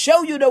him to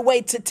show you the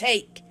way to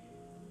take.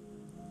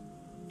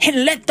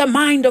 And let the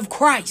mind of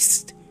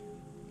Christ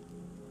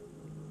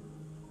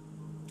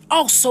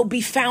also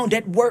be found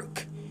at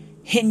work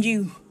in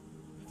you.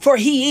 For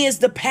he is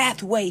the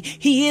pathway.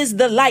 He is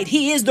the light.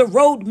 He is the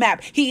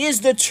roadmap. He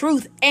is the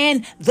truth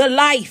and the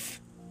life.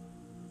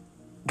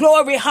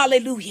 Glory,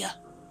 hallelujah.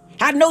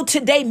 I know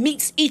today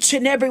meets each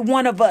and every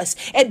one of us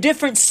at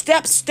different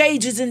steps,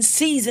 stages, and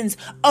seasons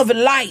of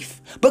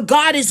life. But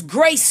God has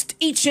graced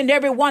each and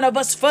every one of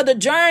us for the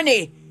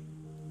journey.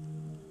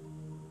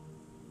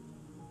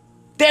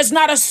 There's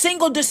not a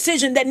single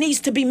decision that needs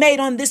to be made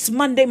on this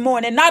Monday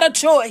morning, not a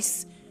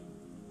choice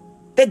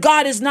that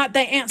God is not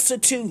the answer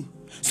to.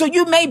 So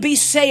you may be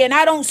saying,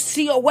 I don't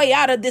see a way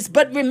out of this,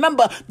 but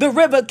remember, the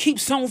river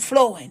keeps on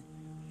flowing.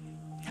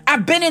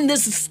 I've been in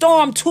this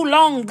storm too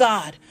long,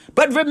 God.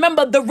 But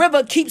remember, the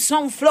river keeps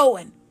on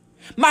flowing.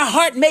 My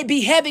heart may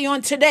be heavy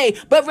on today,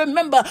 but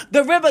remember,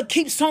 the river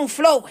keeps on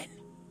flowing.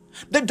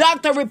 The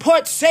doctor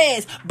report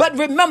says, but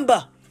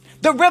remember,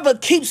 the river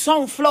keeps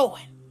on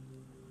flowing.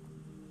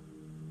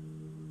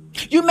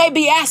 You may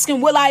be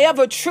asking, will I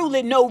ever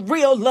truly know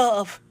real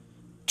love,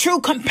 true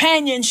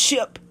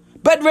companionship?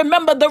 But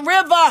remember, the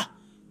river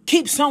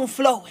keeps on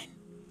flowing.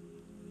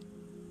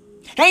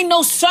 Ain't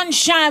no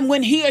sunshine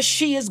when he or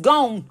she is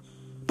gone.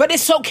 But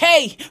it's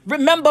okay.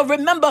 Remember,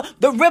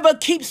 the river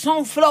keeps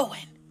on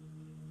flowing.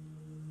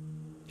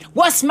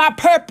 What's my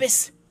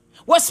purpose?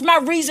 What's my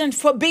reason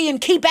for being?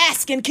 Keep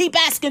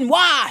asking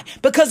why?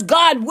 Because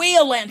God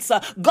will answer.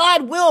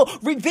 God will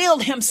reveal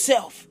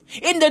himself.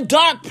 In the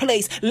dark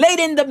place, late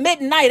in the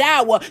midnight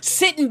hour,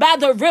 sitting by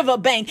the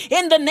riverbank,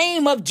 in the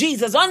name of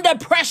Jesus, under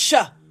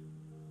pressure,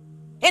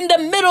 in the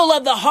middle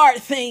of the hard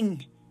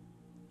thing.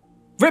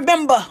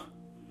 Remember,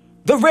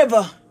 the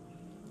river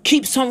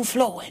keeps on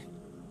flowing.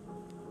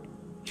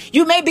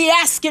 You may be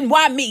asking,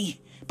 why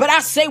me? But I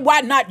say,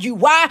 why not you?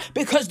 Why?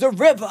 Because the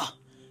river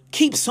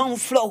keeps on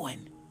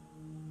flowing.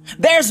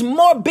 There's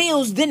more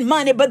bills than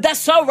money, but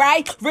that's all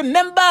right.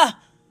 Remember,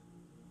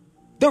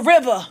 the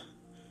river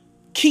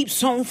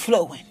keeps on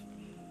flowing.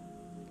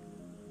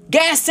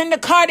 Gas in the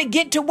car to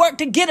get to work,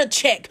 to get a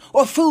check,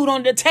 or food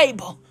on the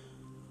table.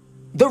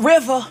 The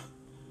river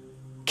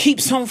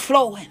keeps on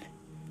flowing.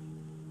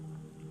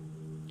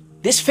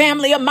 This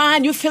family of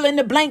mine, you fill in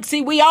the blank.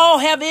 See, we all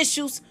have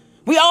issues.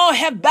 We all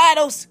have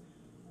battles.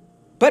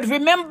 But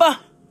remember,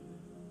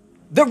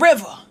 the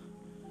river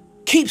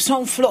keeps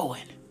on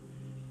flowing.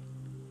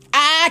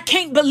 I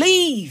can't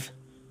believe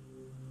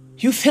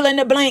you fill in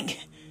the blank.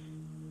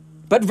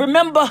 But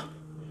remember,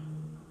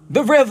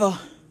 the river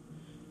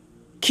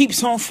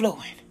keeps on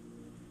flowing.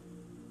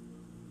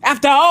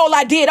 After all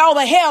I did, all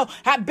the hell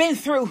I've been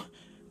through,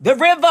 the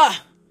river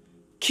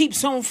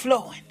keeps on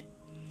flowing.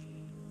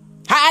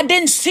 I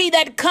didn't see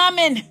that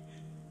coming.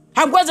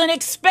 I wasn't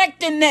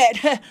expecting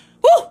that.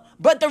 Woo!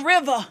 But the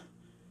river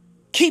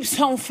keeps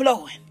on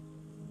flowing.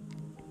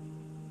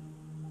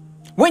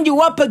 When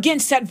you're up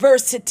against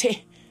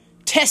adversity,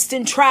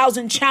 testing, trials,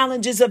 and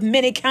challenges of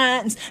many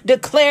kinds,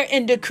 declare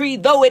and decree,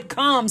 though it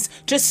comes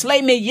to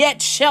slay me,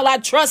 yet shall I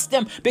trust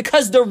him,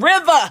 because the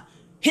river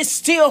is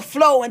still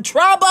flowing.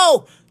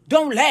 Trouble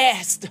don't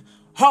last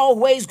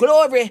always.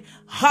 Glory.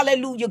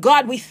 Hallelujah.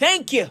 God, we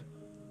thank you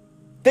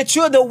that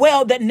you're the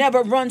well that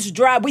never runs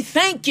dry. We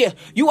thank you.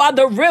 You are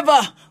the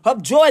river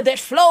of joy that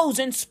flows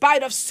in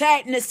spite of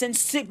sadness and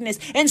sickness,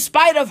 in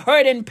spite of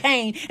hurt and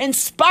pain, in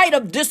spite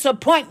of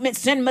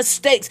disappointments and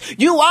mistakes.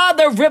 You are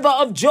the river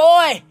of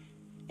joy,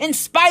 in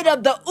spite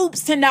of the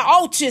oops and the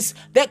ouches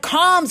that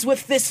comes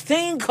with this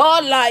thing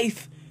called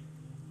life.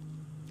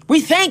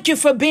 We thank you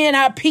for being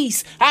our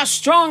peace, our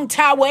strong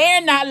tower,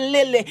 and our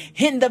lily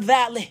in the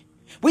valley.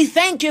 We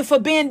thank you for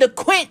being the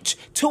quench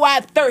to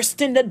our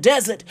thirst in the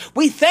desert.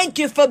 We thank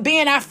you for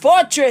being our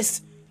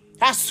fortress,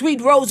 our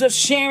sweet rose of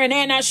Sharon,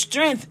 and our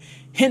strength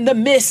in the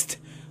midst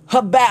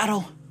of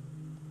battle.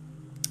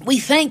 We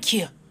thank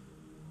you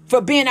for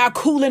being our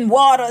cooling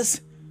waters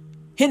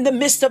in the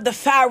midst of the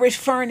fiery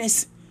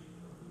furnace,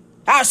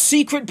 our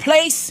secret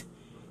place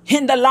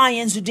in the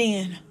lion's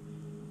den,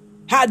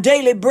 our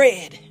daily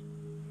bread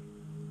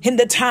in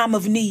the time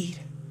of need.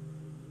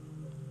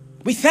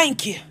 We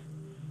thank you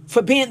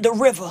for being the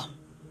river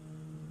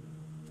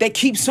that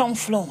keeps on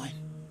flowing.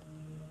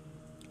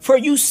 For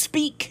you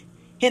speak,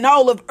 and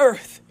all of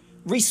earth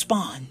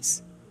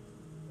responds.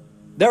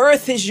 The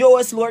earth is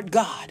yours, Lord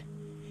God,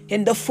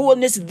 and the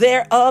fullness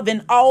thereof,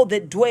 and all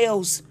that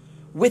dwells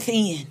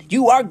within.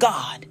 You are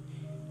God,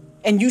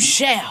 and you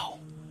shall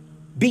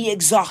be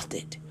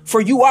exalted,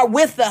 for you are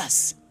with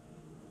us.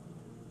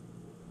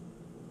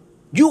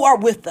 You are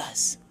with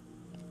us.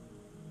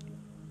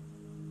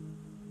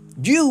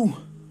 You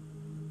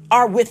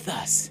are with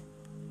us.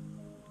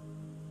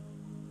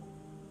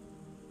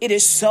 It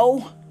is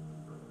so.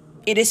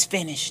 It is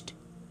finished.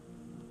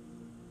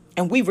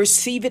 And we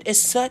receive it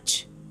as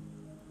such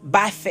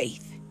by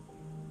faith.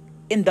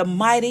 In the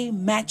mighty,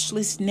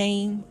 matchless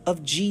name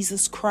of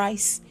Jesus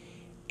Christ.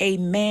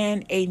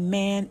 Amen,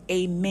 amen,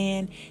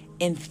 amen.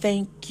 And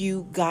thank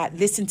you, God.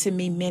 Listen to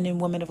me, men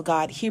and women of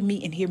God. Hear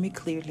me and hear me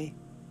clearly.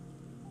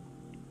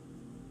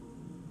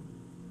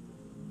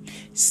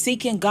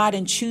 Seeking God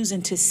and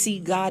choosing to see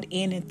God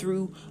in and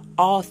through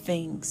all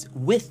things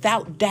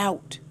without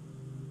doubt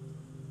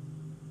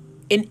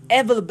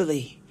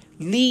inevitably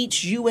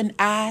leads you and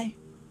I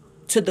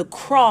to the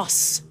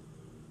cross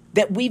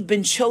that we've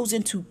been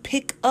chosen to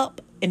pick up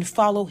and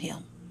follow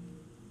him.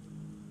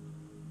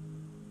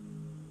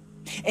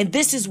 And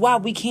this is why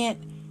we can't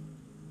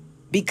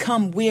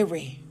become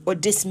weary or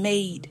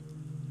dismayed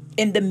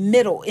in the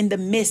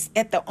midst,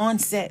 at the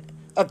onset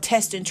of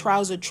tests and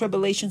trials or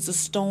tribulations or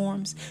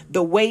storms,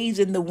 the waves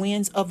and the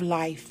winds of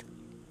life.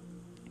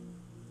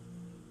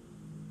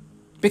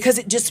 Because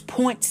it just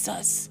points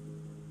us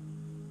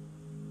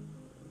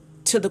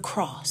to the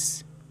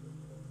cross.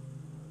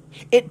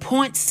 It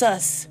points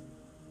us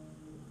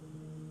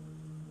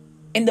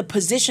in the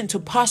position to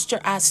posture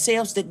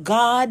ourselves that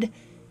God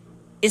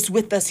is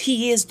with us.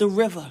 He is the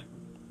river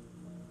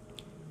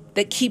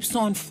that keeps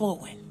on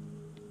flowing.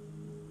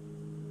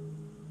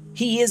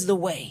 He is the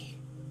way.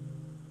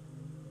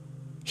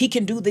 He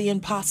can do the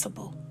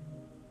impossible.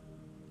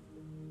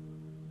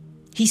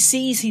 He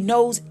sees, he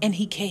knows, and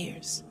he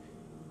cares.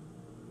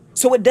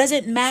 So it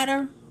doesn't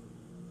matter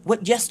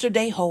what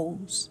yesterday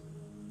holds.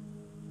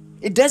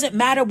 It doesn't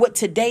matter what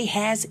today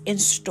has in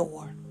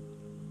store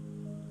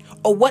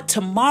or what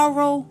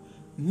tomorrow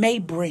may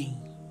bring.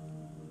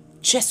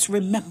 Just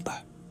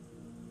remember,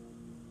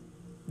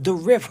 the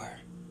river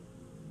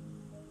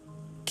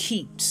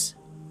keeps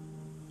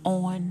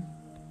on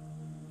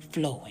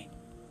flowing.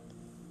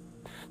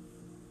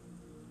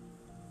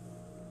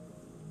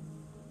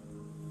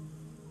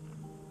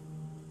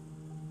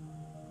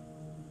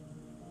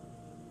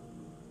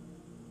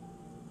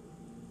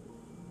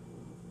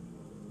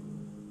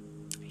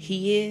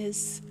 He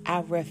is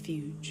our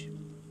refuge,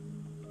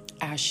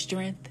 our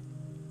strength,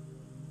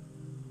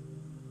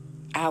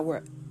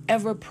 our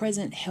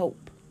ever-present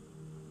help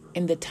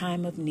in the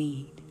time of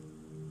need.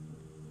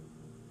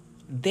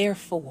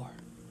 Therefore,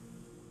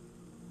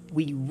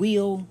 we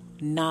will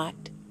not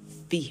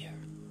fear.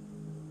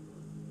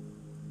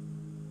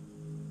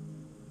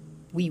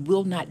 We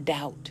will not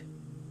doubt.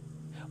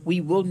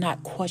 We will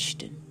not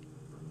question.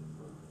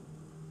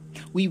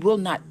 We will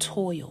not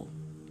toil.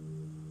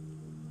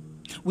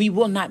 We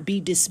will not be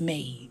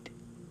dismayed.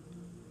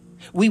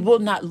 We will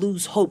not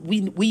lose hope.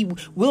 We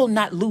will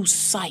not lose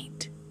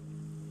sight.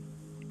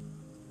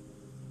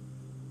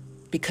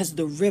 Because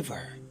the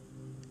river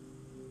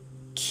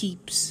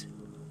keeps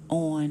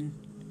on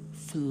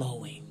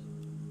flowing.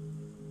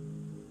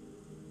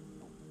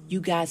 You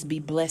guys be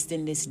blessed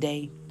in this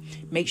day.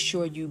 Make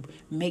sure you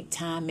make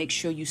time. Make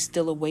sure you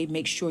still away.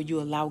 Make sure you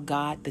allow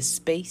God the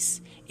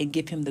space and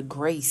give him the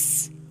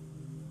grace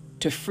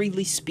to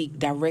freely speak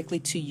directly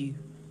to you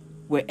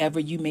wherever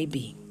you may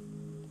be.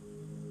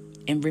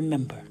 And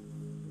remember,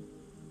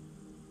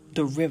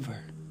 the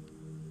river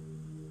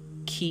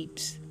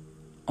keeps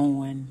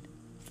on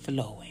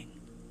flowing.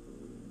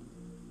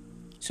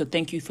 So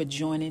thank you for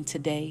joining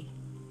today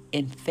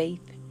in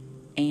faith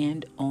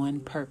and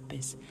on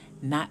purpose.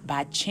 Not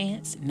by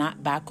chance,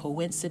 not by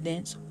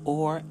coincidence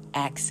or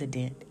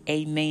accident.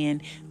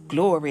 Amen.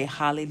 Glory.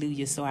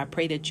 Hallelujah. So I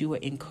pray that you were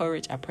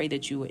encouraged. I pray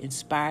that you were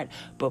inspired.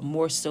 But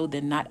more so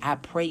than not, I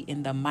pray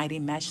in the mighty,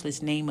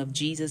 matchless name of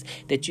Jesus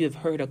that you have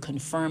heard a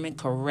confirming,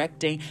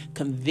 correcting,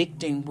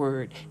 convicting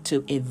word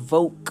to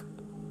evoke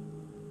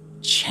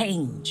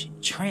change,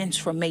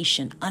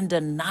 transformation,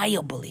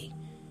 undeniably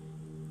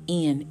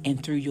in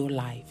and through your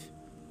life.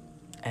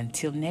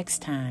 Until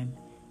next time,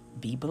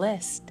 be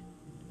blessed.